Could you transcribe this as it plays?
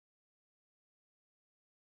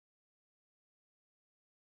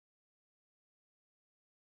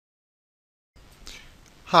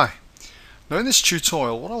Hi, now in this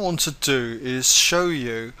tutorial what I want to do is show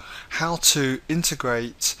you how to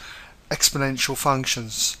integrate exponential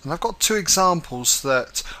functions, and I've got two examples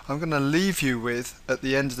that I'm going to leave you with at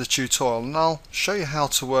the end of the tutorial, and I'll show you how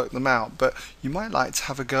to work them out, but you might like to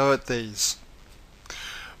have a go at these.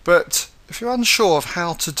 But if you're unsure of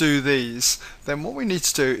how to do these, then what we need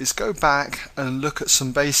to do is go back and look at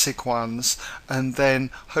some basic ones, and then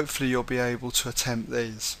hopefully you'll be able to attempt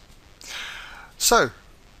these. So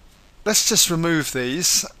let's just remove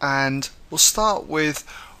these, and we'll start with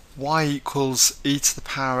y equals e to the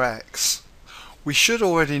power x. We should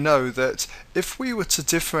already know that if we were to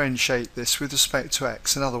differentiate this with respect to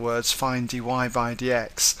x, in other words find dy by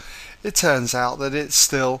dx, it turns out that it's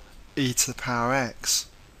still e to the power x.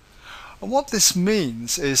 And what this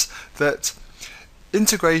means is that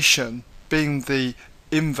integration being the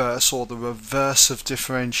inverse or the reverse of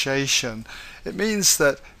differentiation, it means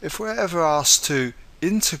that if we're ever asked to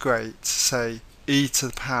integrate, say, e to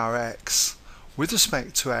the power x with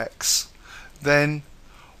respect to x, then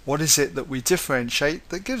what is it that we differentiate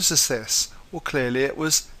that gives us this? Well, clearly it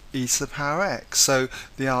was e to the power x, so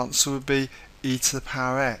the answer would be e to the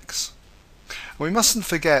power x. And we mustn't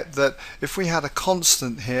forget that if we had a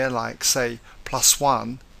constant here, like say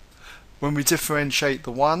 +1, when we differentiate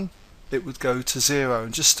the 1, it would go to 0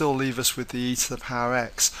 and just still leave us with the e to the power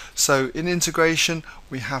x. So in integration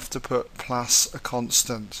we have to put plus a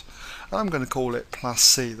constant. And I'm going to call it plus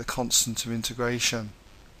c, the constant of integration.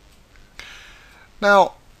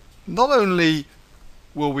 Now, not only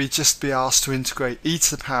will we just be asked to integrate e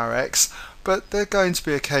to the power x, but there are going to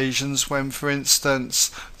be occasions when, for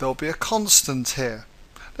instance, there'll be a constant here.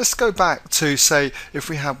 Let's go back to, say, if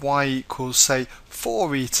we have y equals, say,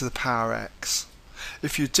 4e to the power x.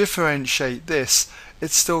 If you differentiate this,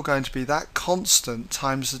 it's still going to be that constant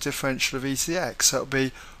times the differential of e to the x, so it'll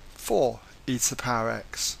be 4e to the power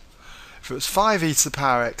x. If it was 5e to the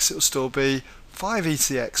power x, it will still be 5e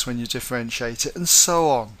to the x when you differentiate it, and so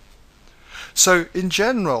on. So in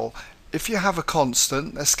general, if you have a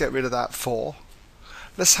constant, let's get rid of that 4.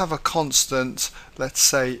 Let's have a constant, let's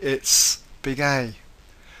say it's big A.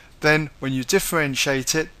 Then when you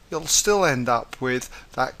differentiate it, you'll still end up with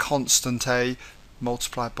that constant A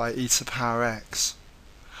multiplied by e to the power x.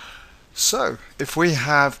 So if we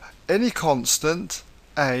have any constant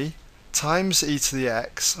a times e to the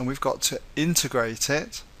x, and we've got to integrate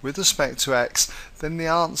it with respect to x, then the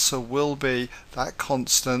answer will be that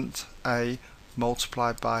constant a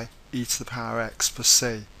multiplied by e to the power x plus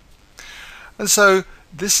c. And so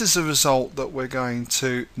this is a result that we're going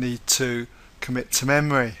to need to commit to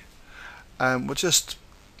memory, and we'll just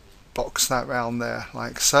box that round there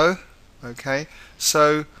like so. Okay,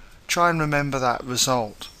 so try and remember that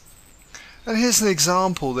result. And here's an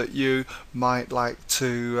example that you might like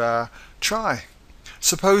to try.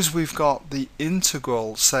 Suppose we've got the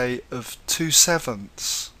integral, say, of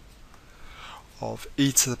 2/7 of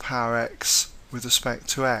e to the power x with respect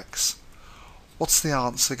to x. What's the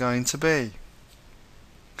answer going to be?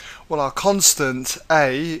 Well, our constant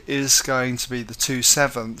a is going to be the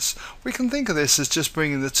 2/7. We can think of this as just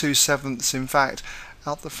bringing the 2/7, in fact,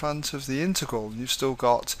 out the front of the integral. You've still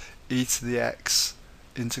got e to the x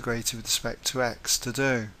integrated with respect to x to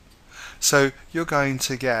do. So you're going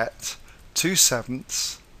to get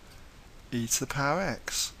 2/7 e to the power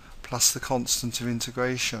x plus the constant of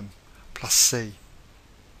integration plus c.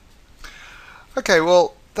 Okay,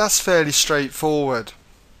 well, that's fairly straightforward.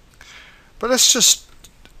 But let's just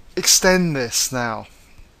extend this now.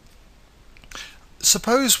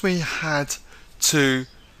 Suppose we had to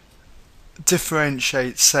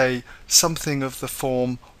differentiate, say, something of the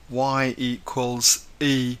form y equals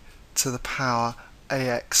e to the power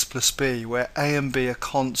ax plus b, where a and b are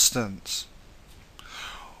constants.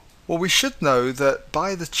 Well, we should know that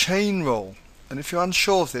by the chain rule, and if you're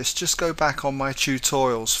unsure of this, just go back on my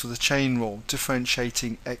tutorials for the chain rule,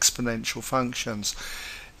 differentiating exponential functions.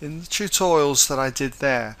 In the tutorials that I did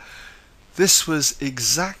there, this was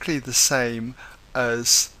exactly the same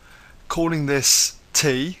as calling this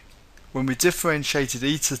t. When we differentiated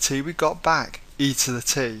e to the t, we got back e to the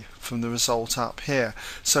t from the result up here.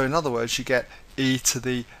 So in other words, you get e to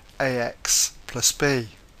the ax plus b.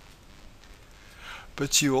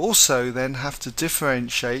 But you also then have to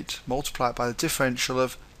differentiate, multiply it by the differential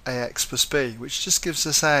of ax plus b, which just gives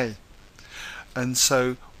us a. And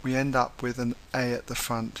so we end up with an a at the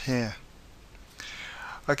front here.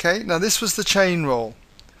 Okay, now this was the chain rule.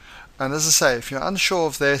 And as I say, if you're unsure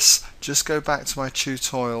of this, just go back to my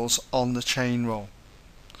tutorials on the chain rule.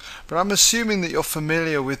 But I'm assuming that you're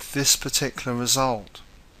familiar with this particular result.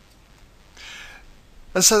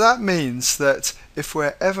 And so that means that if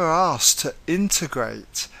we're ever asked to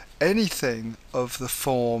integrate anything of the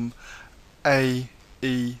form a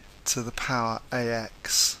e to the power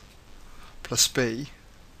ax plus b,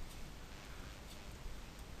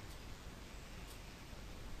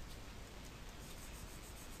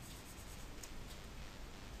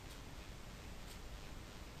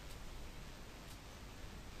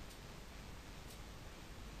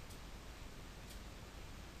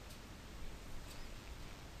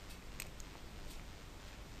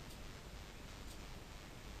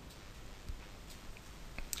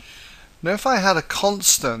 now if I had a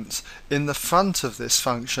constant in the front of this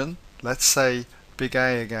function, let's say big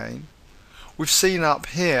A again, we've seen up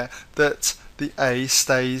here that the a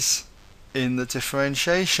stays in the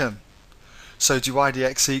differentiation. So dy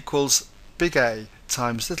dx equals big A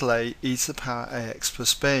times little a e to the power ax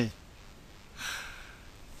plus b.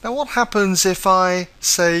 Now what happens if I,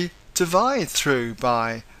 say, divide through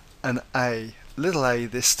by an a, little a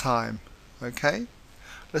this time? Okay,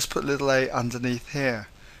 let's put little a underneath here.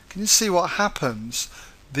 Can you see what happens?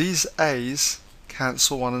 These a's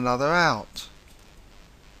cancel one another out.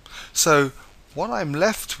 So what I'm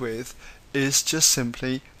left with is just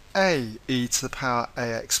simply a e to the power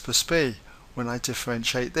ax plus b when I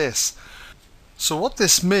differentiate this. So what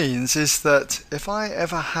this means is that if I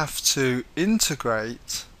ever have to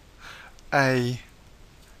integrate a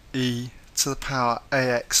e to the power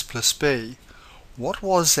ax plus b, what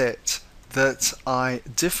was it that I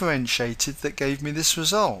differentiated that gave me this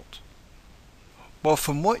result? Well,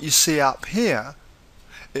 from what you see up here,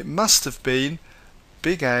 it must have been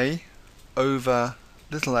big A over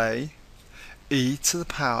little a e to the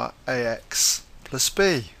power ax plus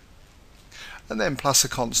b, and then plus a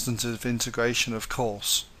constant of integration, of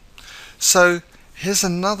course. So here's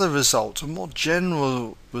another result, a more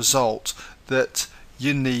general result that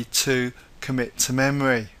you need to commit to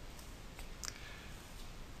memory.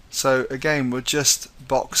 So again, we'll just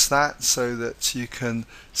box that so that you can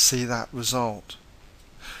see that result.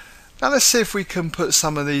 Now let's see if we can put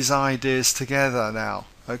some of these ideas together now.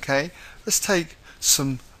 Okay, let's take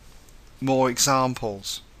some more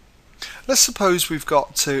examples. Let's suppose we've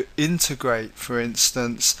got to integrate, for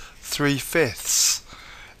instance, 3/5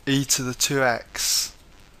 e to the 2x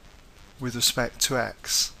with respect to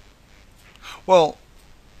x. Well,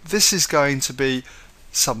 this is going to be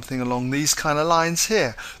something along these kind of lines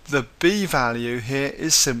here. The b value here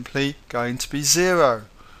is simply going to be 0.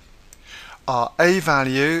 Our a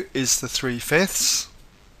value is the 3/5.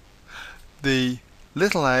 The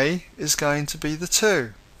little a is going to be the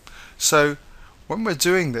 2. So when we're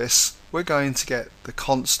doing this, we're going to get the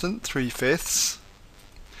constant 3/5,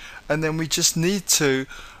 and then we just need to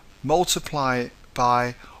multiply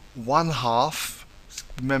by 1/2.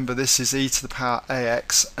 Remember, this is e to the power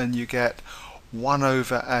ax, and you get 1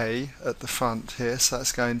 over a at the front here, so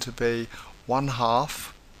that's going to be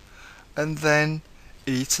 1/2, and then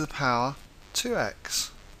e to the power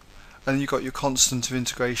 2x, and you've got your constant of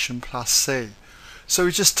integration plus c. So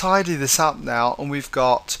we just tidy this up now, and we've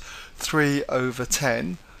got 3 over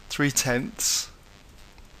 10, 3/10,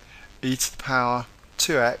 e to the power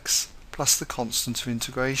 2x plus the constant of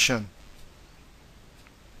integration.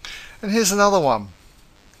 And here's another one.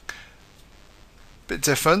 Bit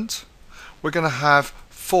different. We're going to have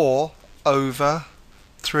 4 over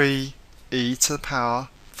 3 e to the power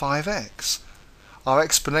 5x. Our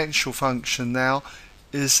exponential function now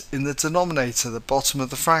is in the denominator, the bottom of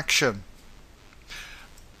the fraction.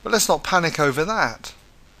 But let's not panic over that.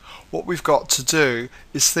 What we've got to do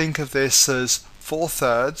is think of this as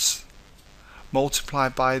 4/3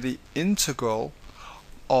 multiplied by the integral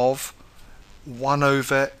of 1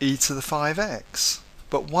 over e to the 5x.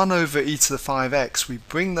 But 1 over e to the 5x, we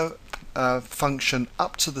bring the function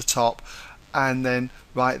up to the top and then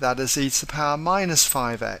write that as e to the power minus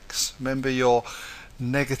 5x. Remember your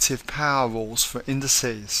negative power rules for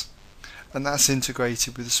indices, and that's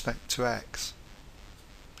integrated with respect to x.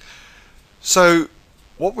 So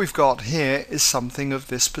what we've got here is something of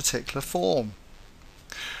this particular form.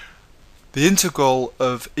 The integral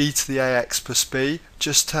of e to the ax plus b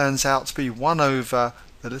just turns out to be 1 over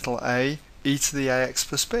the little a e to the ax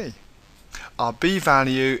plus b. Our b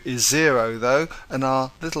value is 0 though, and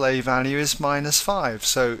our little a value is minus 5.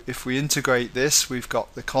 So if we integrate this, we've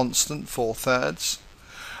got the constant 4/3,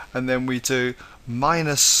 and then we do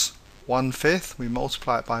minus 1/5, we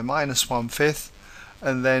multiply it by minus 1/5,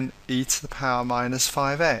 and then e to the power minus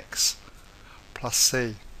 5x plus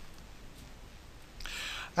c.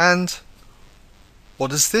 And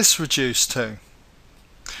what does this reduce to?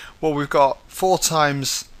 Well, we've got 4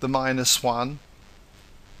 times the minus 1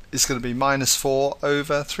 is going to be minus 4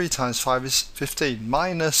 over 3 times 5 is 15.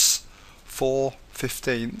 Minus 4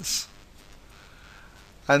 15ths,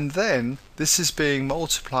 and then this is being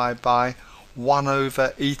multiplied by 1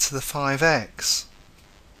 over e to the 5x.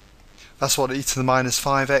 That's what e to the minus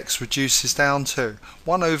 5x reduces down to,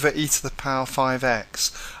 1 over e to the power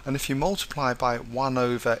 5x. And if you multiply by 1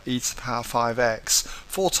 over e to the power 5x,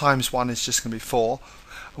 4 times 1 is just going to be 4,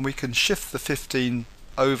 and we can shift the 15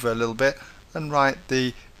 over a little bit and write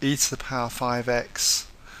the e to the power 5x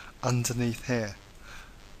underneath here,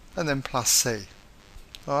 and then plus c.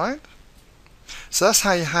 Alright? So that's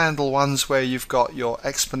how you handle ones where you've got your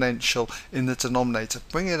exponential in the denominator.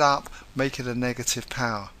 Bring it up, make it a negative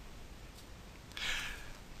power.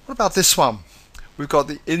 What about this one? We've got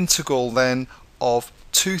the integral then of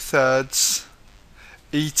 2/3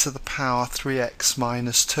 e to the power 3x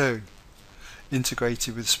minus 2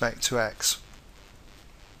 integrated with respect to x.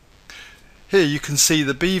 Here you can see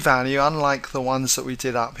the b value, unlike the ones that we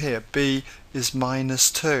did up here, b is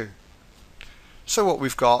minus 2. So what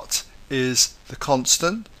we've got is the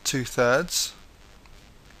constant, 2/3.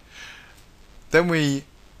 Then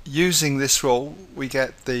using this rule, we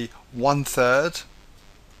get the 1/3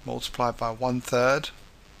 multiplied by 1/3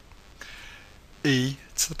 e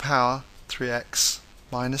to the power 3x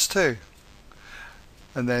minus 2,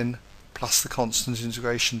 and then plus the constant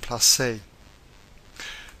integration plus c.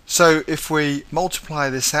 So if we multiply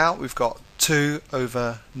this out, we've got 2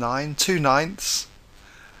 over 9, 2/9,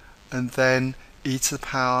 and then e to the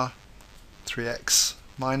power 3x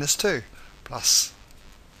minus 2 plus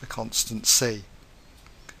the constant c.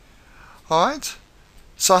 Alright,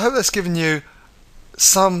 so I hope that's given you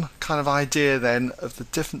some kind of idea then of the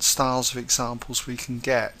different styles of examples we can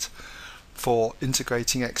get for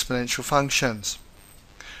integrating exponential functions.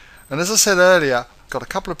 And as I said earlier, I've got a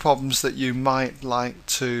couple of problems that you might like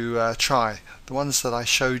to try, the ones that I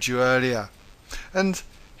showed you earlier, and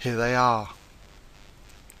here they are.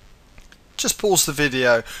 Just pause the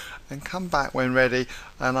video and come back when ready,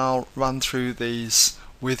 and I'll run through these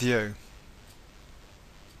with you.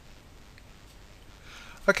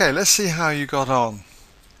 Okay, let's see how you got on.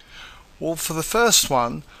 Well, for the first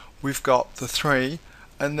one, we've got the 3,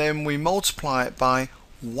 and then we multiply it by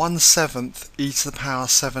 1/7 e to the power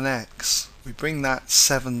 7x. We bring that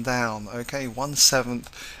 7 down, okay, 1/7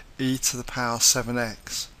 e to the power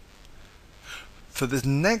 7x. For the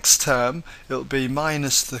next term, it'll be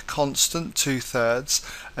minus the constant 2/3,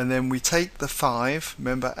 and then we take the 5,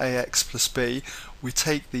 remember ax plus b, we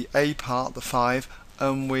take the a part, the 5,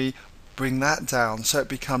 and we bring that down, so it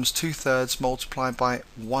becomes 2/3 multiplied by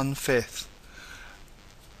 1/5.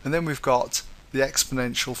 And then we've got the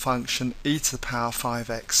exponential function e to the power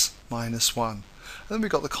 5x minus 1. And then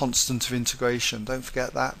we've got the constant of integration, don't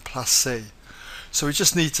forget that, plus c. So we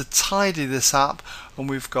just need to tidy this up, and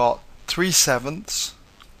we've got 3/7,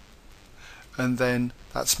 and then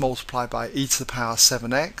that's multiplied by e to the power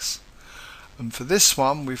 7x. And for this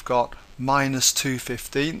one, we've got minus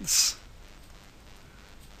 2/15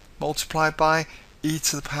 multiplied by e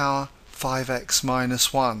to the power 5x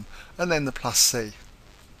minus 1, and then the plus c.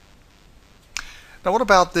 Now what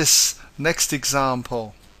about this next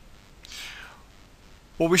example?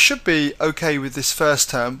 Well, we should be okay with this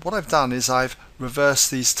first term. What I've done is I've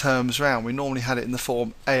reversed these terms round. We normally had it in the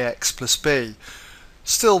form ax plus b.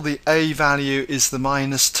 Still, the a value is the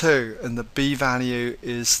minus 2 and the b value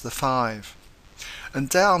is the 5. And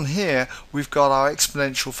down here we've got our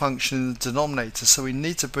exponential function in the denominator, so we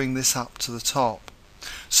need to bring this up to the top.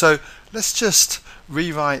 So let's just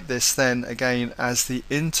rewrite this then again as the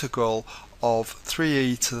integral of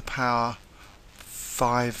 3e to the power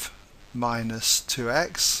 5 minus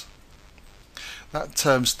 2x. That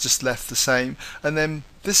term's just left the same, and then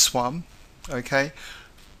this one, okay,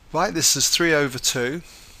 write this as 3 over 2,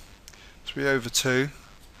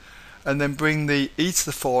 and then bring the e to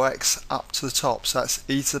the 4x up to the top, so that's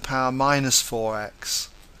e to the power minus 4x.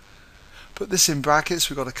 Put this in brackets,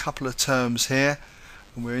 we've got a couple of terms here,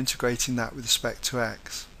 and we're integrating that with respect to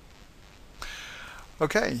x.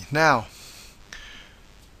 Okay, now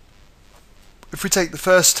if we take the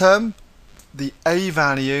first term, the a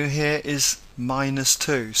value here is minus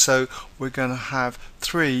 2, so we're going to have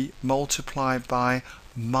 3 multiplied by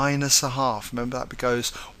minus a half. Remember, that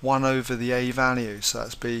goes 1 over the a value, so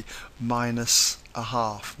that's be minus a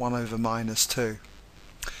half, 1 over minus 2.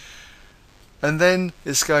 And then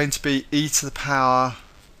it's going to be e to the power,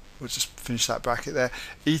 we'll just finish that bracket there,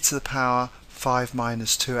 e to the power 5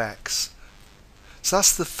 minus 2x. So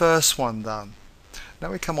that's the first one done.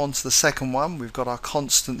 Now we come on to the second one. We've got our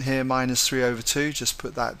constant here, minus 3 over 2, just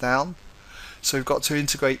put that down. So we've got to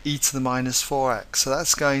integrate e to the minus 4x. So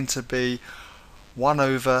that's going to be 1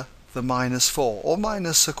 over the minus 4, or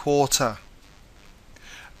minus a quarter.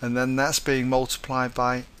 and then that's being multiplied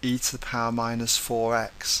by e to the power minus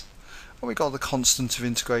 4x. And we got the constant of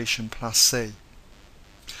integration plus c.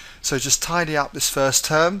 So just tidy up this first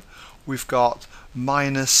term. We've got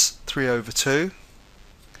minus 3 over 2,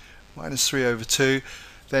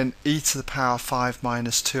 then e to the power 5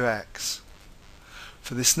 minus 2x.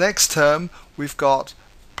 For this next term, we've got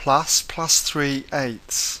plus 3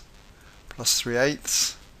 eighths,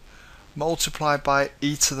 multiplied by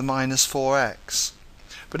e to the minus 4x.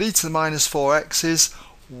 But e to the minus 4x is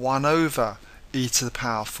 1 over e to the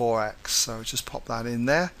power 4x, so just pop that in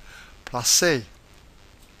there, plus c.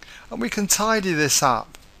 And we can tidy this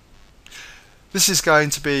up. This is going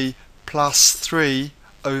to be plus 3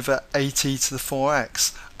 over 8e to the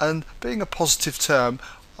 4x, and being a positive term,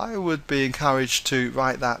 I would be encouraged to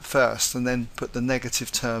write that first and then put the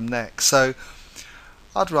negative term next. So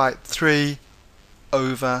I'd write 3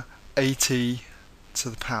 over 8e to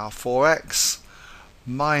the power 4x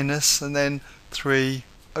minus, and then 3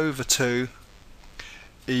 over 2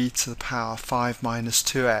 e to the power 5 minus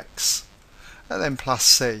 2x, and then plus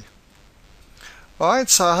c. Alright,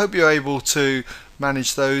 so I hope you're able to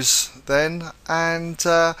manage those then, and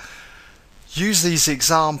use these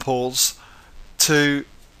examples to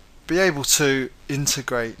be able to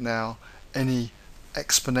integrate now any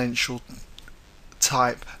exponential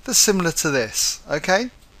type that's similar to this. Okay?